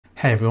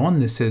Hey everyone,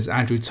 this is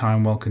Andrew Ty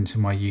and welcome to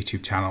my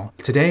YouTube channel.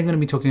 Today I'm going to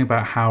be talking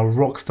about how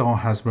Rockstar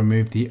has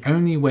removed the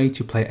only way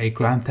to play a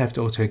Grand Theft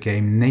Auto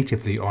game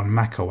natively on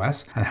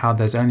macOS and how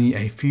there's only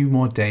a few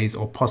more days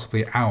or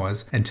possibly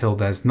hours until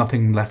there's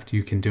nothing left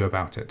you can do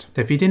about it.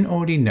 So if you didn't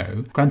already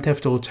know, Grand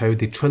Theft Auto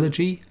the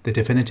Trilogy, the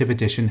Definitive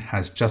Edition,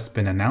 has just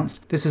been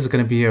announced. This is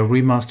going to be a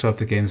remaster of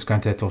the games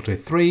Grand Theft Auto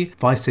 3,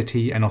 Vice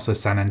City and also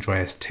San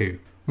Andreas 2.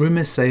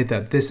 Rumours say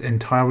that this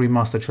entire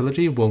remaster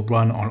trilogy will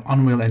run on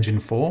Unreal Engine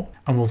 4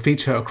 and will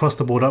feature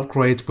across-the-board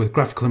upgrades with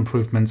graphical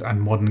improvements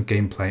and modern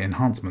gameplay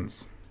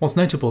enhancements. What's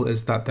notable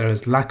is that there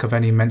is lack of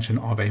any mention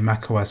of a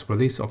macOS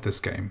release of this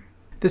game.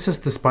 This is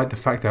despite the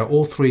fact that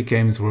all three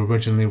games were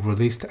originally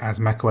released as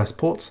macOS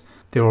ports.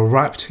 They were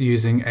wrapped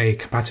using a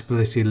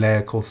compatibility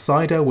layer called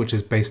Cider, which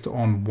is based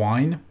on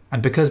Wine.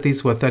 And because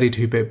these were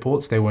 32-bit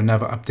ports, they were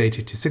never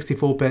updated to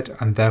 64-bit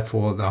and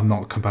therefore they are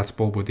not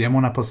compatible with the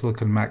M1 Apple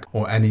Silicon Mac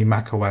or any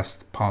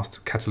macOS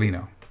past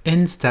Catalina.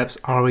 In steps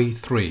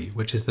RE3,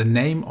 which is the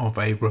name of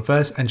a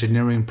reverse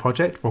engineering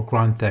project for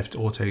Grand Theft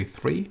Auto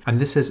 3, and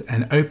this is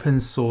an open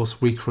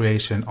source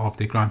recreation of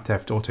the Grand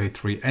Theft Auto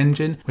 3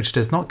 engine, which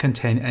does not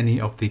contain any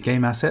of the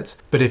game assets,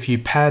 but if you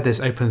pair this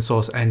open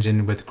source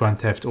engine with Grand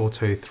Theft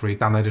Auto 3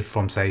 downloaded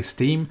from say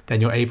Steam, then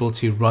you're able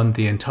to run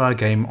the entire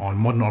game on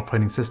modern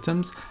operating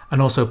systems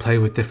and also play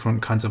with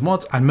different kinds of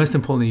mods, and most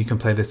importantly you can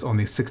play this on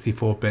the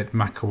 64-bit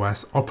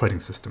macOS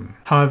operating system.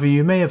 However,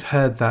 you may have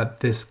heard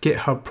that this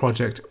GitHub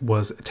project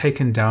was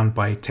taken down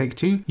by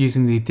Take-Two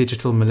using the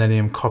Digital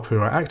Millennium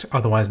Copyright Act,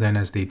 otherwise known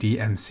as the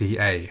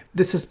DMCA.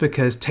 This is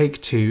because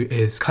Take-Two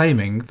is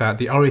claiming that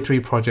the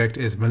RE3 project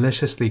is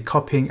maliciously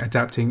copying,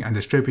 adapting and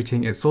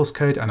distributing its source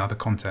code and other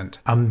content.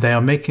 They are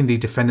making the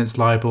defendants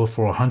liable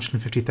for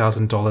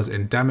 $150,000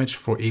 in damage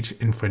for each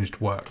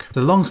infringed work.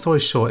 The long story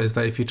short is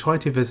that if you try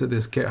to visit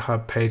this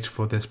GitHub page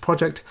for this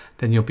project,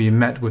 then you'll be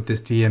met with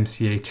this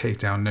DMCA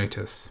takedown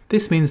notice.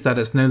 This means that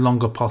it's no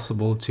longer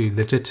possible to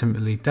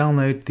legitimately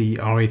download the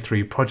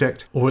RE3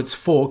 project or its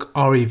fork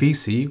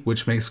REVC,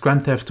 which makes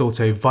Grand Theft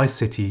Auto Vice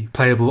City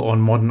playable on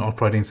modern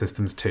operating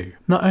systems too.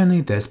 Not only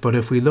this, but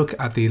if we look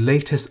at the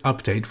latest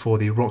update for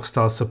the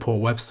Rockstar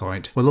support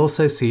website, we'll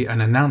also see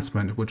an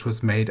announcement which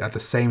was made at the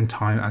same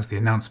time as the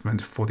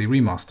announcement for the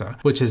remaster,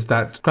 which is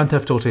that Grand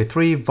Theft Auto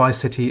 3, Vice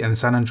City and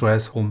San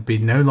Andreas will be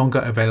no longer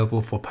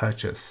available for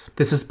purchase.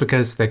 This is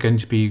because they're going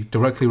to be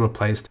directly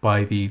replaced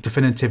by the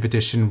Definitive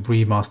Edition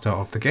remaster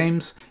of the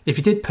games. If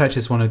you did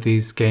purchase one of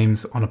these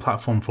games on a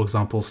platform, for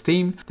example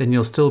Steam, then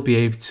you'll still be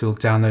able to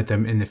download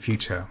them in the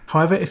future.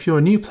 However, if you're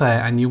a new player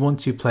and you want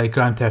to play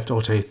Grand Theft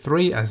Auto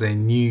 3 as a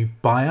new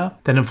buyer,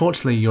 then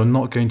unfortunately you're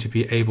not going to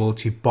be able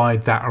to buy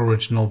that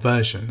original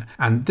version.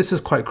 And this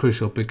is quite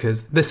crucial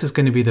because this is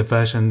going to be the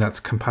version that's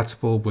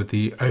compatible with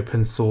the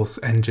open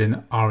source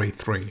engine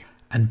RE3.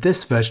 And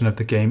this version of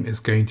the game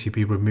is going to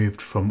be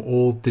removed from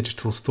all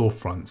digital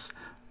storefronts,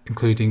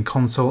 including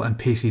console and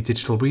PC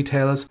digital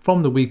retailers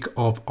from the week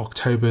of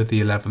October the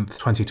 11th,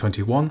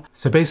 2021.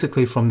 So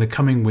basically from the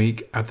coming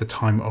week at the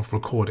time of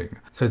recording.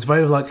 So it's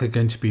very likely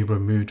going to be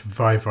removed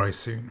very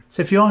soon.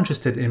 So if you're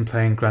interested in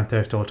playing Grand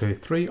Theft Auto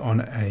 3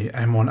 on a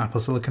M1 Apple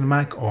Silicon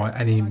Mac or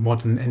any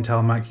modern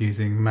Intel Mac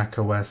using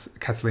macOS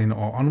Catalina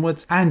or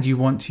onwards, and you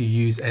want to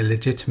use a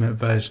legitimate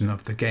version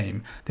of the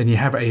game, then you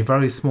have a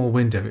very small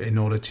window in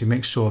order to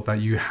make sure that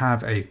you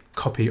have a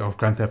copy of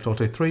Grand Theft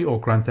Auto 3 or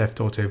Grand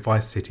Theft Auto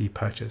Vice City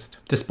purchased.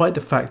 Despite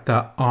the fact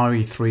that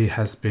RE3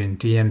 has been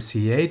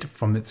DMCA'd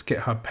from its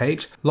GitHub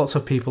page, lots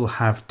of people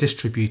have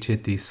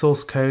distributed the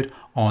source code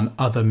on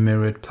other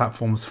mirrored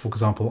platforms, for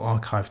example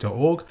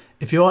archive.org.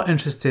 If you are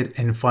interested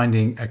in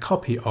finding a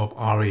copy of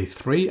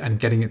RE3 and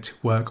getting it to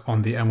work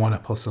on the M1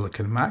 Apple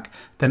Silicon Mac,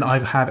 then I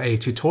have a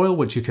tutorial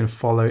which you can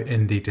follow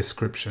in the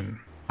description.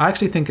 I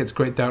actually think it's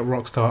great that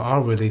Rockstar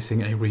are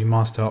releasing a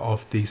remaster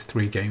of these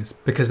three games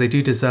because they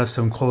do deserve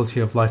some quality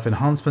of life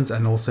enhancements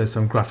and also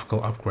some graphical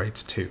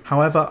upgrades too.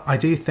 However, I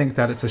do think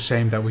that it's a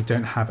shame that we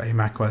don't have a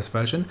macOS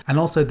version, and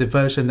also the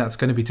version that's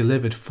going to be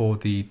delivered for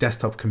the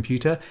desktop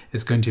computer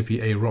is going to be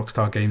a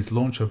Rockstar Games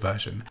launcher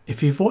version.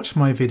 If you've watched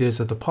my videos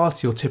of the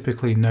past, you'll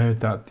typically know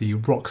that the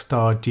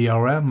Rockstar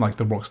DRM, like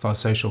the Rockstar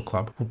Social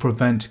Club, will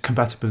prevent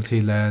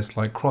compatibility layers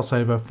like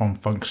Crossover from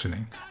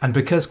functioning. And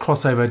because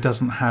Crossover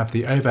doesn't have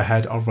the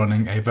overhead of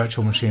running a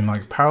virtual machine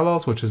like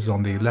Parallels, which is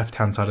on the left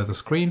hand side of the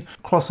screen,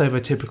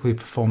 Crossover typically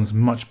performs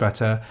much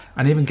better,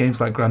 and even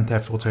games like Grand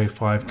Theft Auto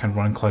 5 can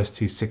run close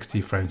to 60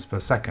 frames per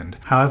second.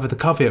 However, the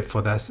caveat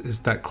for this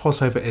is that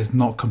Crossover is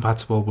not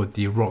compatible with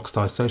the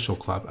Rockstar Social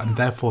Club, and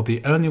therefore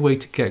the only way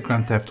to get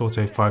Grand Theft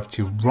Auto 5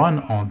 to run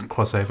on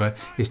Crossover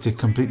is to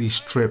completely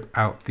strip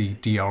out the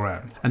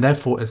DRM, and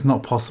therefore it's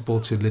not possible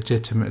to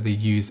legitimately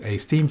use a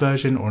Steam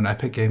version or an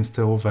Epic Games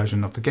Store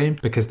version of the game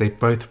because they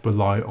both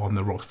rely on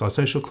the Rockstar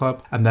Social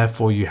Club, and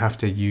therefore you have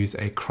to use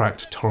a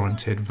cracked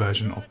torrented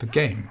version of the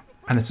game.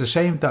 And it's a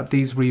shame that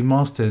these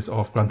remasters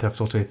of Grand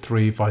Theft Auto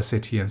 3, Vice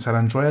City and San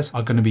Andreas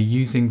are going to be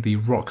using the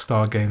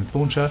Rockstar Games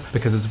launcher,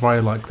 because it's very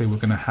likely we're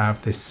going to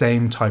have the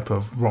same type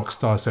of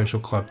Rockstar Social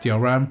Club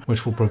DRM,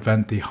 which will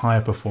prevent the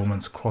higher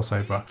performance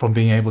crossover from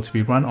being able to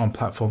be run on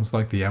platforms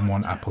like the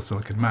M1 Apple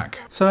Silicon Mac.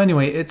 So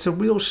anyway, it's a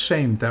real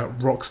shame that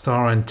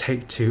Rockstar and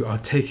Take-Two are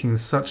taking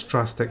such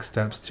drastic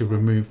steps to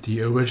remove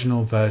the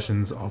original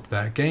versions of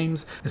their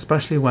games,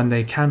 especially when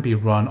they can be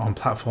run on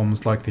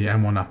platforms like the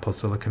M1 Apple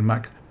Silicon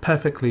Mac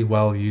perfectly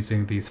well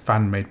using these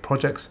fan-made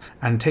projects,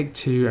 and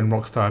Take-Two and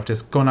Rockstar have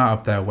just gone out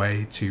of their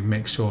way to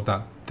make sure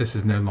that this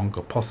is no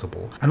longer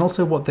possible. And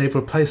also what they've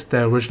replaced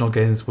their original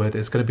games with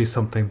is going to be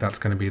something that's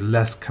going to be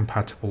less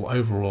compatible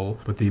overall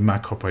with the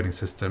Mac operating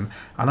system,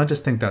 and I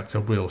just think that's a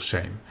real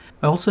shame.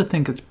 I also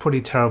think it's pretty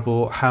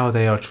terrible how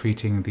they are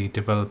treating the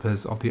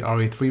developers of the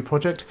RE3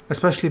 project,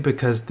 especially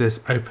because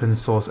this open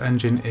source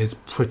engine is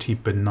pretty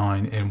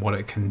benign in what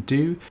it can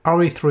do.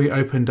 RE3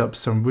 opened up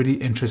some really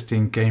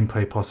interesting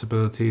gameplay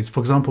possibilities.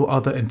 For example,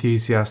 other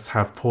enthusiasts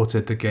have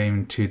ported the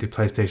game to the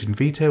PlayStation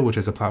Vita, which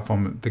is a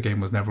platform the game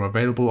was never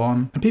available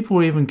on, and people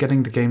were even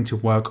getting the game to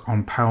work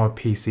on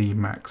PowerPC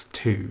Max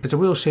 2. It's a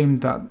real shame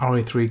that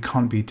RE3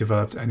 can't be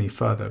developed any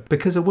further,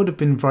 because it would have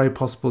been very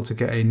possible to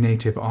get a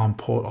native ARM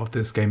port of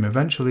this game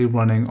eventually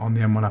running on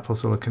the M1 Apple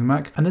Silicon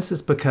Mac, and this is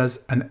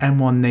because an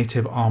M1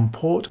 native ARM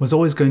port was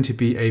always going to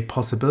be a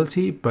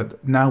possibility,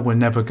 but now we're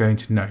never going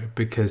to know,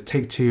 because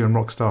Take-Two and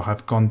Rockstar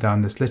have gone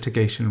down this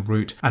litigation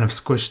route and have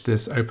squished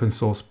this open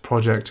source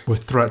project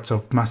with threats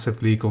of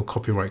massive legal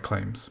copyright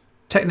claims.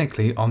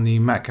 Technically, on the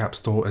Mac App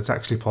Store, it's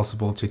actually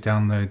possible to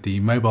download the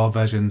mobile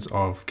versions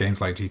of games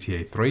like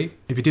GTA 3.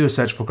 If you do a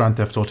search for Grand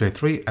Theft Auto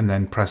 3 and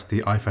then press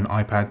the iPhone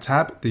iPad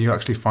tab, then you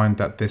actually find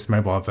that this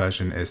mobile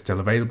version is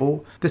still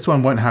available. This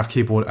one won't have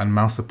keyboard and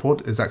mouse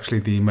support, it's actually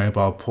the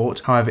mobile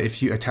port. However,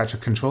 if you attach a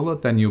controller,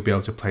 then you'll be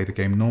able to play the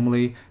game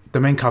normally. The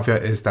main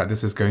caveat is that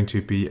this is going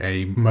to be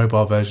a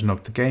mobile version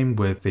of the game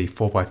with the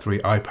 4:3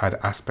 iPad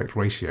aspect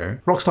ratio.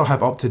 Rockstar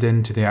have opted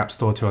into the App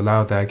Store to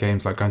allow their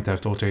games like Grand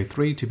Theft Auto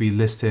 3 to be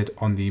listed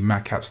on the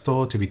Mac App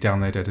Store to be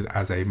downloaded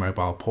as a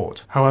mobile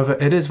port. However,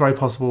 it is very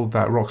possible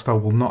that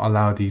Rockstar will not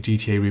allow the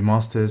GTA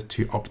remasters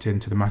to opt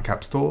into the Mac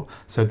App Store,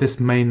 so this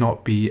may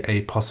not be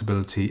a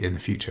possibility in the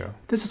future.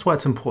 This is why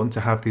it's important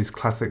to have these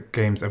classic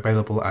games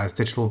available as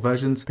digital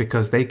versions,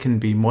 because they can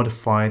be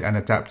modified and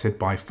adapted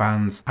by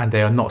fans, and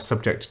they are not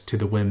subject to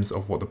the whims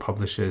of what the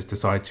publishers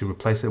decide to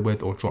replace it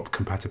with or drop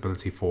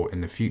compatibility for in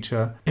the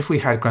future. If we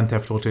had Grand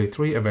Theft Auto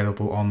 3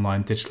 available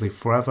online digitally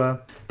forever,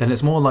 then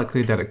it's more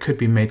likely that it could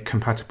be made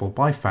compatible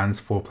by fans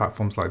for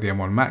platforms like the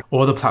M1 Mac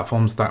or the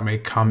platforms that may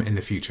come in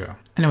the future.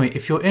 Anyway,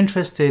 if you're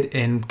interested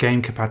in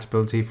game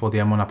compatibility for the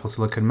M1 Apple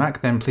Silicon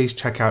Mac, then please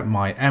check out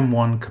my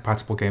M1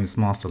 compatible games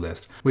master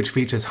list, which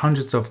features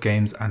hundreds of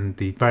games and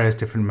the various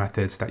different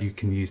methods that you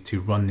can use to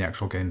run the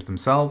actual games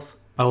themselves.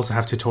 I also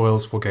have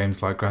tutorials for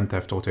games like Grand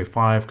Theft Auto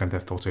 5, Grand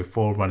Theft Auto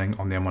 4 running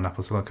on the M1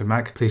 Apple Silicon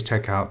Mac. Please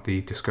check out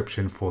the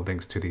description for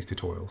links to these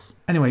tutorials.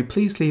 Anyway,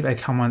 please leave a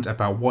comment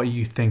about what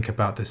you think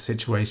about this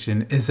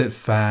situation. Is it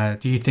fair?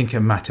 Do you think it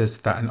matters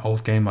that an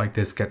old game like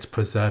this gets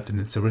preserved in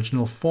its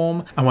original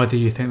form? And whether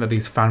you think that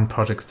these fan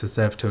projects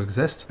deserve to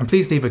exist? And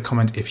please leave a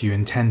comment if you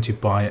intend to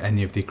buy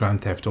any of the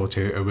Grand Theft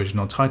Auto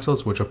original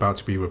titles which are about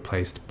to be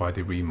replaced by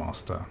the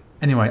remaster.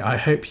 Anyway, I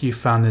hope you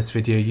found this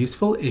video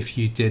useful. If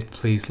you did,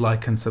 please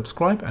like and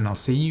subscribe, and I'll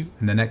see you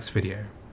in the next video.